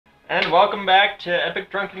And welcome back to Epic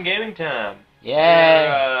Drunken Gaming Time.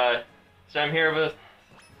 Yay! So I'm here with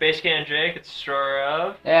Base Cannon Jake, it's Destroyer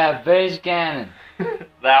of. Yeah, base cannon.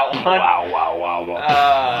 That one.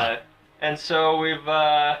 Wow. And so we've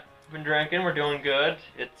been drinking, we're doing good.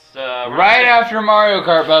 It's Right after Mario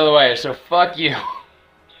Kart, by the way, so fuck you.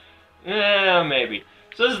 Yeah, maybe.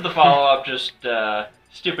 So this is the follow-up, just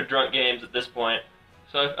stupid drunk games at this point.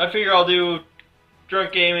 So I figure I'll do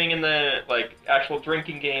drunk gaming and then, like, actual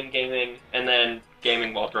drinking gaming, and then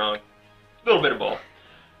gaming while drunk. A little bit of both.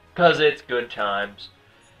 Because it's good times.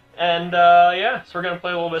 And, yeah, so we're going to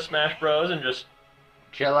play a little bit of Smash Bros. And just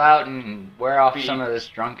Chill out and wear off be some of this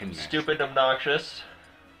drunkenness. stupid, obnoxious.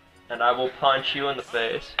 And I will punch you in the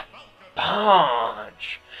face.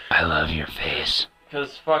 Punch! I love your face.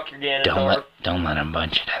 Because fuck your Ganondorf. Don't let him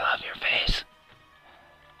punch it. I love your face.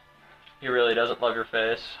 He really doesn't love your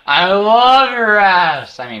face. I love your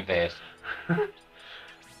ass. I mean face.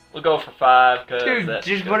 We'll go for 5, cause Dude, that's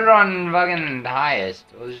just good. put it on fucking highest.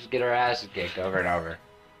 We'll just get our asses kicked over and over.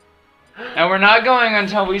 And we're not going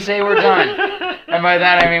until we say we're done. And by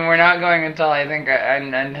that I mean we're not going until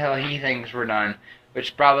until he thinks we're done, which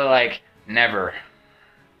is probably like never.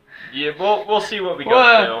 Yeah, we'll see what we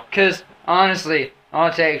go Because honestly, all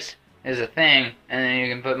it takes is a thing, and then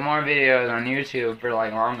you can put more videos on YouTube for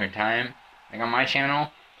like longer time. Like on my channel,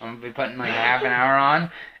 I'm gonna be putting like half an hour on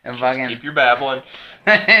and fucking Keep your babbling.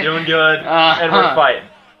 Doing good. And we're fighting.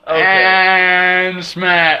 Okay. And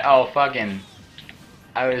smash. Oh fucking!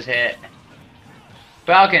 I was hit.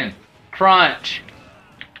 Falcon, crunch.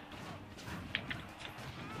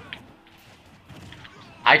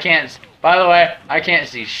 I can't. By the way, I can't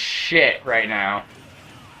see shit right now.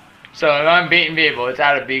 So if I'm beating people, it's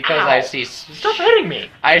out of because Ow. I see. Stop hitting me!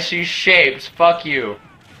 I see shapes. Fuck you.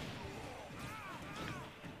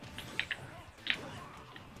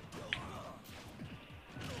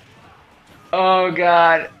 Oh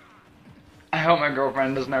god. I hope my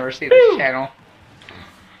girlfriend does never see this channel.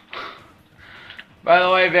 By the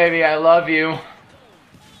way, baby, I love you.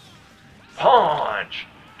 Punch!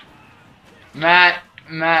 Matt,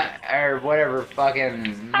 or whatever,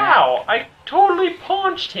 fucking. Ow! I totally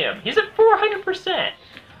punched him. He's at 400%.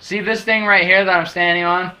 See this thing right here that I'm standing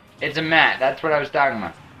on? It's a Matt. That's what I was talking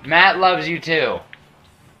about. Matt loves you too.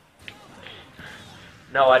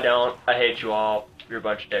 No, I don't. I hate you all. You're a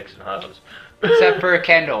bunch of dicks and hoes. Except for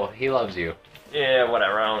Kendall. He loves you. Yeah,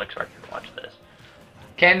 whatever. I don't expect you to watch this.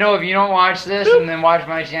 Kendall, if you don't watch this and then watch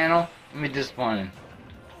my channel, I'm be disappointed.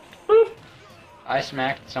 Boop. I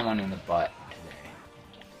smacked someone in the butt today.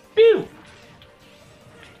 Pew!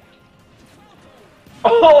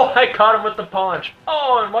 Oh, I caught him with the punch.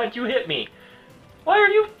 Oh, and why'd you hit me? Why are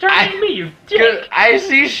you turning me, you dick? I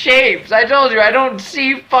see shapes. I told you, I don't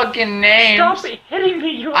see fucking names. Stop hitting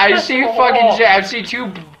me, you I see asshole. fucking shapes. I see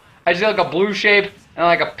two. I see like a blue shape and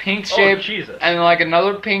like a pink shape. Oh, Jesus. And like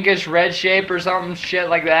another pinkish red shape or something shit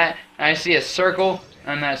like that. And I see a circle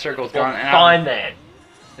and that circle's Well, gone. And fine then.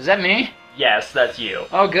 Is that me? Yes, that's you.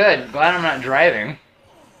 Oh good. Glad I'm not driving.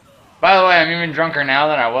 By the way, I'm even drunker now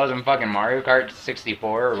than I was in fucking Mario Kart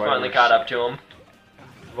 64 or whatever. Finally caught up to him.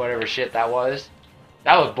 Whatever shit that was.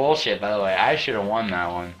 That was bullshit, by the way. I should have won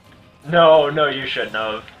that one. No, you shouldn't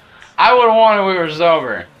have. I would have won if we were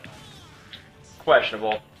sober.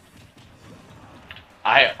 Questionable.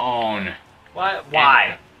 I own.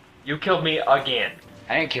 Why? You killed me again.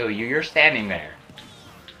 I didn't kill you. You're standing there.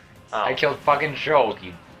 Oh. I killed fucking Shulk,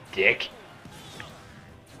 you dick.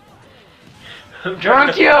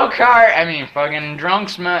 Drunkio kart. I mean, fucking drunk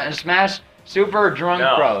smash super drunk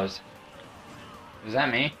No. bros. Was that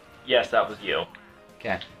me? Yes, that was you.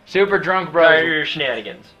 Okay. Super drunk Sorry, bros. your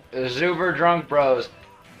shenanigans. The super drunk bros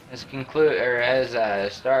has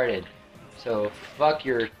started. So fuck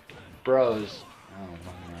your bros. Oh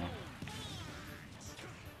no.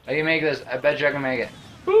 I can make this. I bet you I can make it.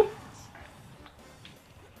 Boop.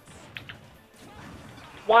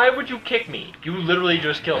 Why would you kick me? You literally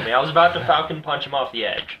just killed me. I was about to falcon punch him off the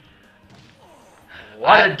edge.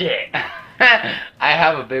 What a dick. I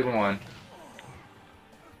have a big one.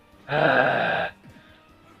 Did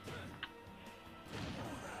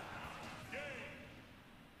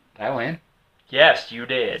I win? Yes, you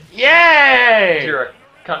did. Yay! You're a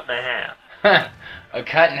cunt and a half. A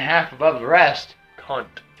cut in half above the rest. Cunt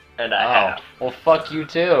and a half. Well, fuck you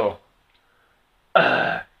too.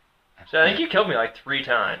 So I think you killed me like 3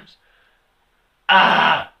 times.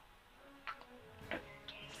 Ah!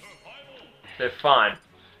 Okay, fine.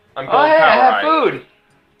 I'm Oh, going hey, I power have food.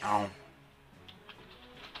 Oh.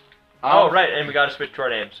 Oh, right, and we gotta switch to our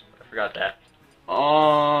names. I forgot that.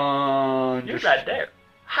 You're right there.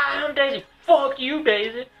 Hi, I'm Daisy. Fuck you,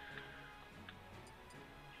 Daisy.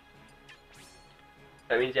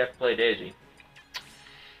 That means you have to play Daisy.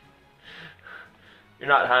 You're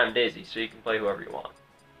not high on Daisy, so you can play whoever you want.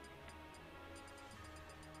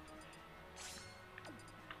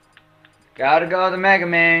 Gotta go to the Mega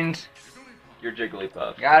Mains. You're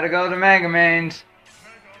Jigglypuff. Gotta go to the Mega Mains.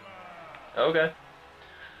 Okay.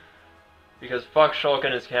 Because fuck Shulk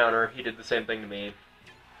and his counter, he did the same thing to me.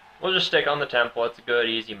 We'll just stick on the temple, it's a good,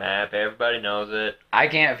 easy map, everybody knows it. I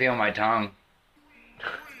can't feel my tongue.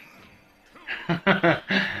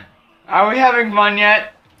 Are we having fun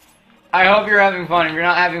yet? I hope you're having fun. If you're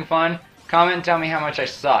not having fun, comment and tell me how much I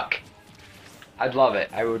suck. I'd love it.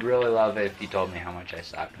 I would really love it if you told me how much I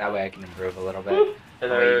suck. That way I can improve a little bit.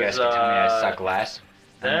 And That way you guys can tell me I suck less.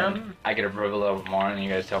 And them. I could improve a little bit more, and you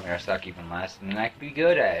guys tell me I suck even less, and then I could be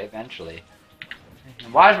good at it eventually.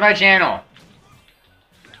 Watch my channel!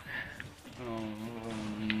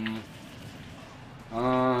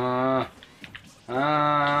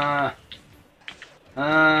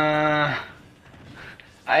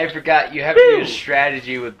 I forgot you have to use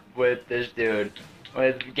strategy with this dude.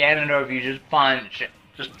 With Ganondorf, you just punch.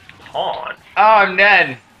 Just pawn. Oh, I'm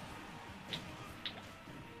dead.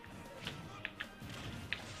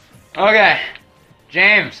 Okay,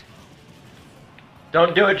 James.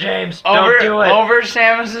 Don't do it, James. Don't do it. Over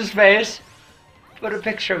Samus's face, put a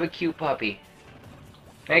picture of a cute puppy.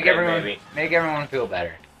 Make everyone feel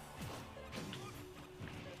better.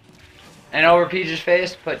 And over Peach's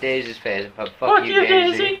face, put Daisy's face. And put fuck you,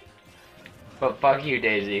 Daisy. Put fuck you,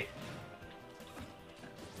 Daisy.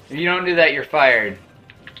 If you don't do that, you're fired.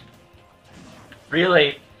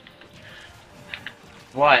 Really?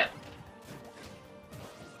 What?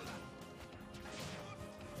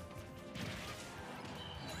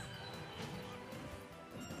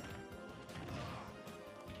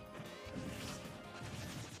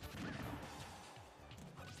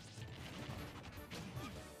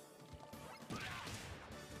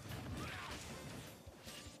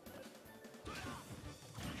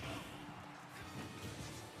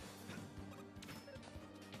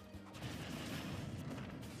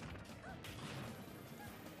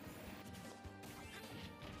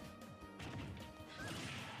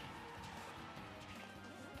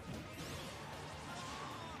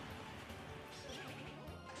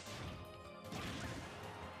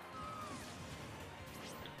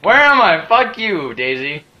 Where am I? Fuck you,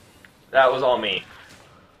 Daisy. That was all me.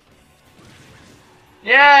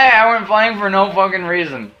 Yeah, I went flying for no fucking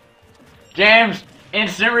reason. James,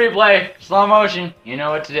 instant replay, slow motion. You know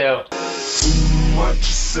what to do. What you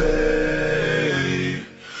say?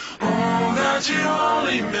 Oh, that you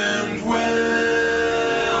only meant well.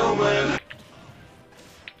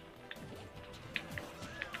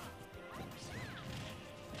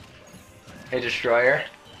 Hey, Destroyer.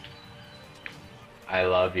 I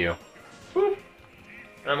love you. Boop.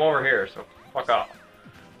 And I'm over here, so fuck off.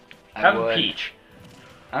 I Have would. Peach.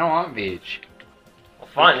 I don't want Peach. Well,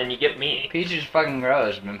 fine, then you get me. Peach is fucking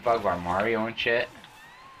gross. Been fucked by Mario and shit.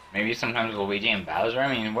 Maybe sometimes Luigi and Bowser.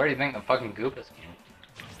 I mean, where do you think the fucking Goopas came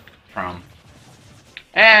from?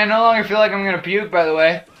 And I no longer feel like I'm gonna puke, by the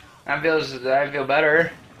way. I feel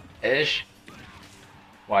better. Ish.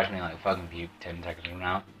 Watch me like fucking puke 10 seconds from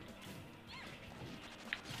now.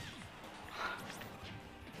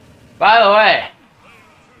 By the way.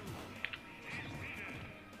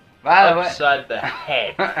 Upside the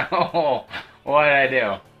head. Oh, what did I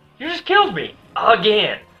do? You just killed me.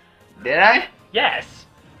 Again. Did I? Yes.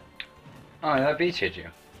 Oh, that Peach hit you.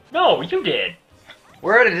 No, you did.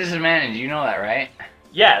 We're at a disadvantage, you know that, right?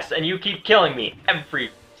 Yes, and you keep killing me every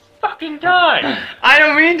fucking time. I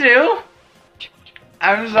don't mean to.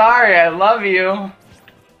 I'm sorry, I love you.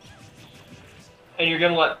 And you're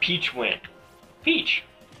gonna let Peach win. Peach.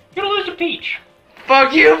 You're gonna lose to Peach.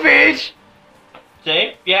 Fuck you, Peach.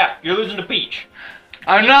 See? Yeah, you're losing to Peach.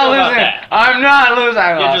 I'm You not feel about losing. that? I'm not losing.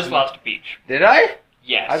 I You lost. just lost to Peach. Did I?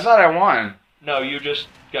 Yes. I thought I won. No, you just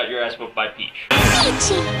got your ass whooped by Peach.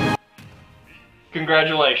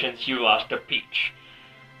 Congratulations, you lost to Peach.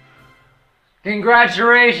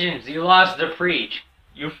 Congratulations, you lost to Peach.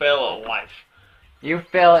 You fail at life. You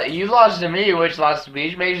lost to me, which lost to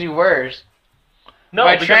Peach makes you worse. No,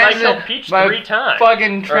 By because I killed Peach 3 times.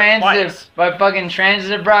 Fucking Or transitive, twice. by fucking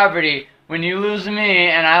transitive property. When you lose to me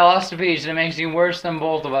and I lost to Peach, that makes you worse than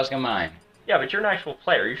both of us combined. Yeah, but you're an actual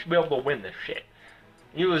player. You should be able to win this shit.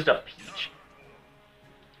 You lose to Peach.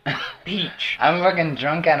 Peach. I'm fucking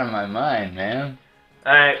drunk out of my mind, man.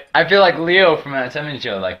 Alright. I feel like Leo from that 70s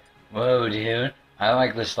show, like, whoa, dude, I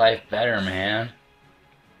like this life better, man.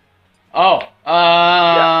 Oh,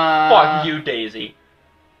 Yeah, fuck you, Daisy.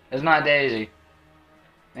 It's not Daisy.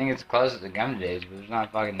 I think it's closest to Gum to Daisy, but it's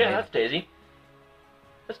not fucking Yeah, Daisy. that's Daisy.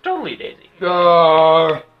 That's totally Daisy.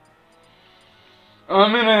 I'm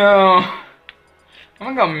gonna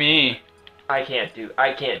go me. I can't do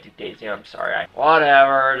Daisy. I'm sorry.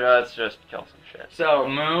 Whatever. Let's just kill some shit. So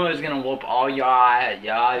Moo is gonna whoop all y'all.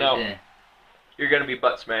 No. You're gonna be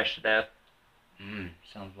butt smashed to death.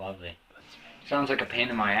 Sounds lovely. Sounds like a pain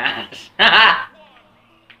in my ass.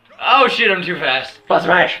 Oh shit, I'm too fast. Butt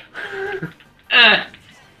smash.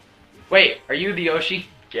 Wait, are you the Yoshi?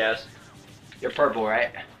 Yes. You're purple,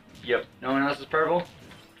 right? Yep. No one else is purple?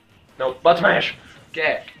 Nope. Butt smash.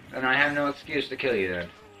 Okay, then I have no excuse to kill you then.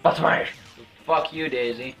 Butt smash. Fuck you,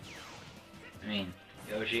 Daisy. I mean,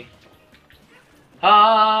 Yoshi.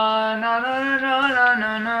 Ah, no, no, no, no,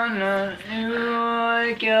 no, no, no.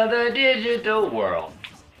 You kill the digital world.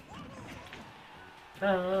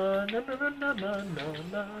 What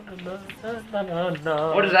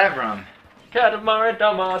is that from? Katamari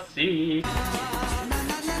Damacy.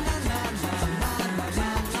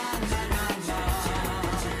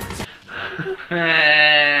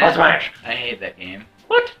 Butt smash. I hate that game.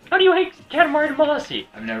 What? How do you hate Katamari Damacy?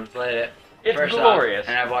 I've never played it. It's First glorious. Off,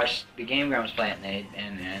 and I've watched the Game Grumps play it, and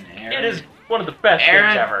Aaron. It is one of the best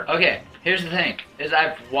Aaron, games ever. Okay, here's the thing: is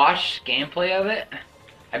I've watched gameplay of it.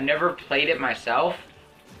 I've never played it myself,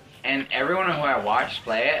 and everyone who I watched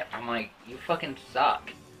play it, I'm like, you fucking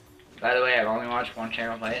suck. By the way, I've only watched one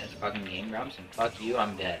channel play it. It's fucking Game Grumps, and fuck you,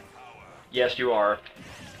 I'm dead. Yes, you are.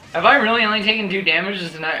 Have I really only taken 2 damage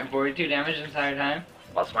this entire 42 damage this entire time?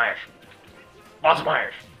 Butt smash. Butt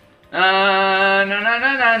smash. Na na na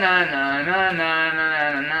na na na na na na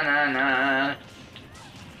na na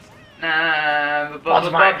na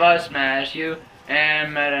Bus smash you,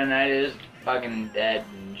 and Meta Knight is fucking dead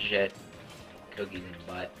and shit. Cookies in the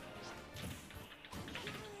butt.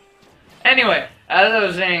 Anyway, as I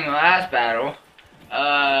was saying last battle,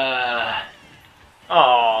 Oh,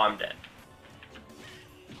 I'm dead.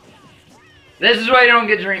 this is why you don't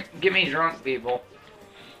get me drunk, people.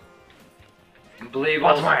 Believables.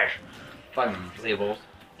 Butt smash. Fucking believables.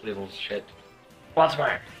 Believables shit. Butt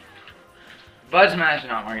smash. Butt smash is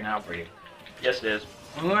not working out for you. Yes, it is.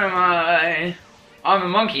 Who am I? I'm a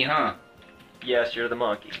monkey, huh? Yes, you're the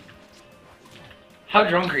monkey. How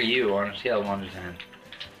drunk are you on a scale of 1 to 10?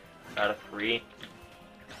 Out of 3.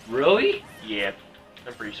 Really? Yeah,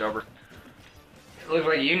 I'm pretty sober. It looks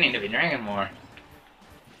like you need to be drinking more.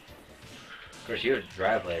 Of course, you have to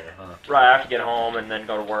drive later, huh? Right, I have to get home and then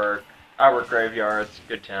go to work. I work graveyards.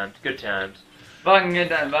 Good times. Good times. Fucking good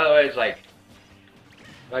time. By the way, it's like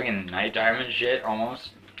fucking nighttime and shit,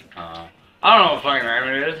 almost. I don't know what fucking time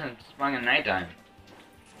it is. It's fucking nighttime.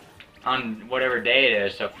 On whatever day it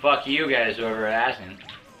is, so fuck you guys, whoever is asking.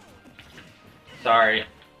 Sorry.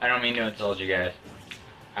 I don't mean to insult you guys.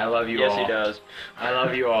 I love you all. Yes, he does. I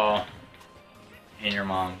love you all. And your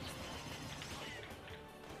moms.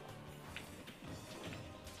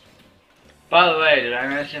 By the way, did I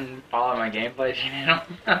mention follow my gameplay channel?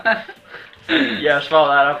 Yes, follow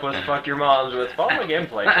that up with fuck your moms with follow my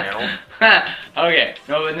gameplay channel. Okay,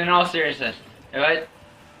 no, but in all seriousness, if I...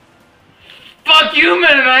 Fuck you,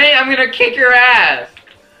 Meta Knight! I'm gonna kick your ass!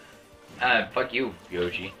 Fuck you,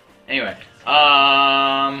 Yoshi. Anyway,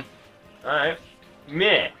 Alright.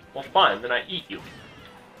 Meh. Well, fine, then I eat you.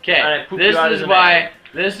 And I okay, poop you out as an egg.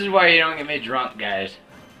 this is why you don't get me drunk, guys.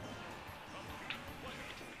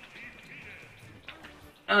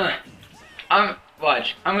 I'm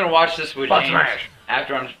gonna watch this with Butt James smash.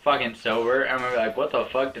 after I'm fucking sober. I'm gonna be like, what the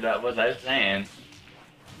fuck was I saying?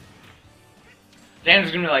 James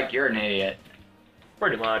is gonna be like, you're an idiot.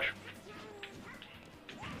 Pretty much.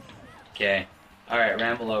 Okay. Alright,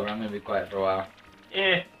 ramble over. I'm gonna be quiet for a while.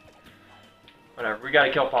 Eh. Whatever. We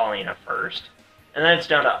gotta kill Paulina first. And then it's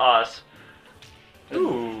down to us.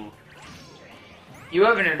 Ooh. You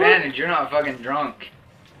have an advantage. You're not fucking drunk.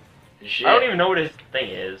 Shit. I don't even know what his thing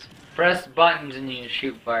is. Press buttons and you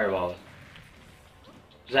shoot fireballs.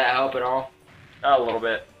 Does that help at all? A little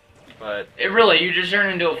bit. But, You just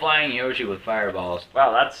turn into a flying Yoshi with fireballs.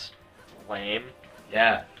 wow, that's lame.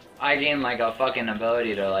 Yeah. I gain like a fucking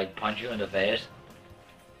ability to like punch you in the face.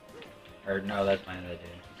 Or no, that's my other dude.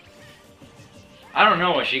 I don't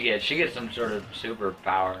know what she gets. She gets some sort of super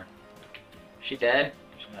power. She dead?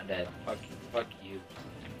 She's not dead. Fuck you. Fuck you.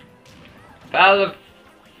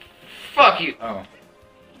 Fuck you. Oh.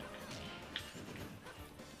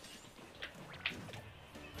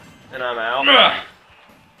 And I'm out.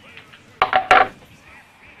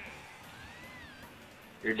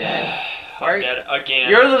 You're dead. I'm dead again.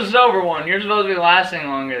 You're the sober one. You're supposed to be lasting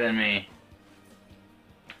longer than me.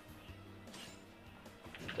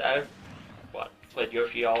 I've, played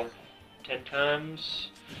Yoshi all 10 times?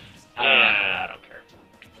 I don't know. I don't care.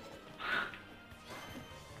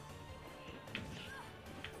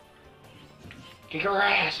 Kick her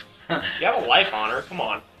ass. You have a life on her. Come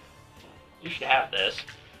on. You should have this.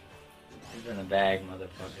 He's in a bag,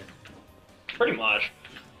 motherfucker. Pretty much.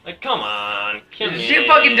 Like, come on. Come Did you in.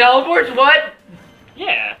 fucking teleports? What?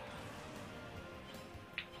 Yeah.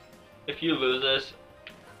 If you lose this,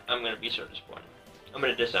 I'm gonna be so disappointed. I'm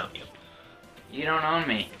gonna disown you. You don't own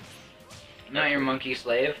me. I'm not your monkey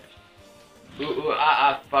slave. Ooh,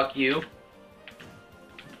 fuck you.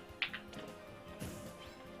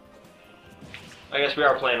 I guess we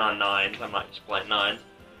are playing on 9s. I'm not just playing 9s.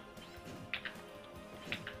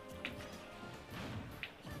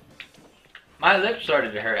 My lips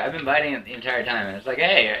started to hurt. I've been biting it the entire time, and it's like,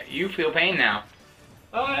 hey, you feel pain now.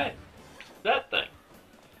 Oh, hey. That thing.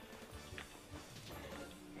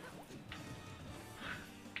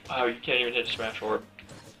 Wow, you can't even hit a smash orb.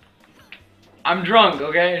 I'm drunk,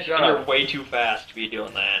 okay? Shut You're up. way too fast to be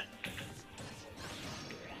doing that.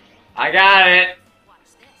 I got it.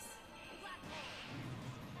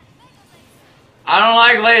 I don't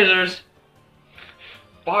like lasers.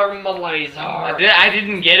 Barb my laser. I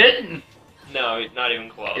didn't get it? No, not even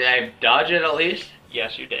close. Did I dodge it at least?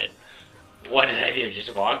 Yes, you did. What did I do?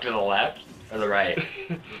 Just walk to the left? Or the right?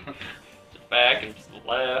 To the back and to the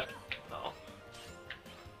left. No.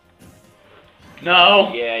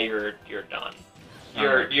 No! Yeah, you're done.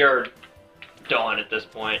 Alright. You're done at this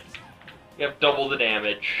point. You have double the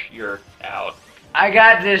damage. You're out. I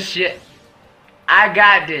got this shit. I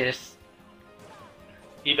got this.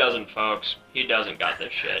 He doesn't, folks. He doesn't got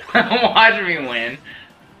this shit. Watch me win.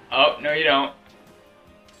 Oh, no you don't.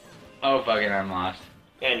 Oh, fucking I'm lost.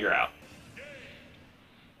 And you're out.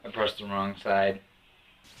 I pressed the wrong side.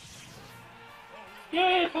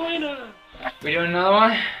 Yay, Polina! We doing another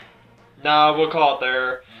one? No, we'll call it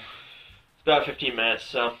there. It's about 15 minutes,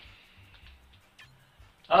 so.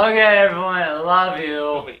 Okay, everyone, I love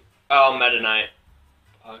you. Wait. Oh, Meta Knight.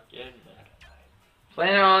 Fucking Meta Knight.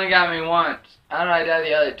 Plano only got me once. How did I die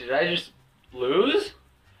the other? Did I just lose?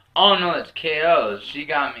 Oh no, it's KOs. She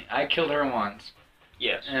got me. I killed her once.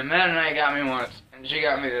 Yes. And Meta Knight got me once. And she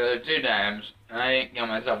got me the other 2 times. And I didn't kill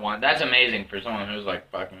myself once. That's amazing for someone who's like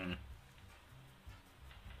fucking...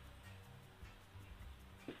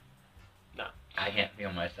 No. I can't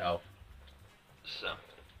feel myself. So.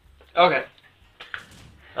 Okay.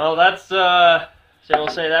 Well, that's, so we'll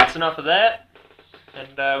say that's enough of that.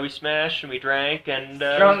 And, we smashed and we drank and,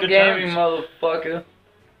 Drunk good gaming, times motherfucker.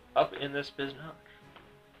 up in this business.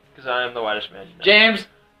 Because I am the whitest man you know. James,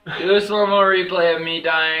 do a slow-mo replay of me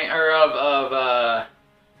dying, or of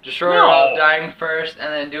Destroyer No. dying first,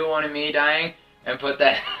 and then do one of me dying, and put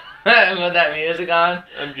that, put that music on.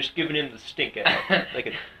 I'm just giving him the stink eye. Like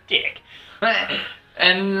a dick.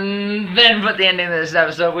 And then put the ending of this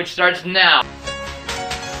episode, which starts now.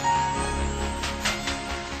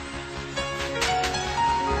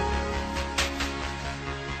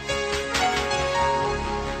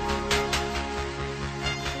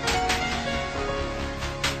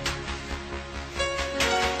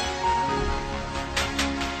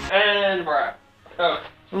 And we're out. Oh.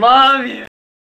 Love you.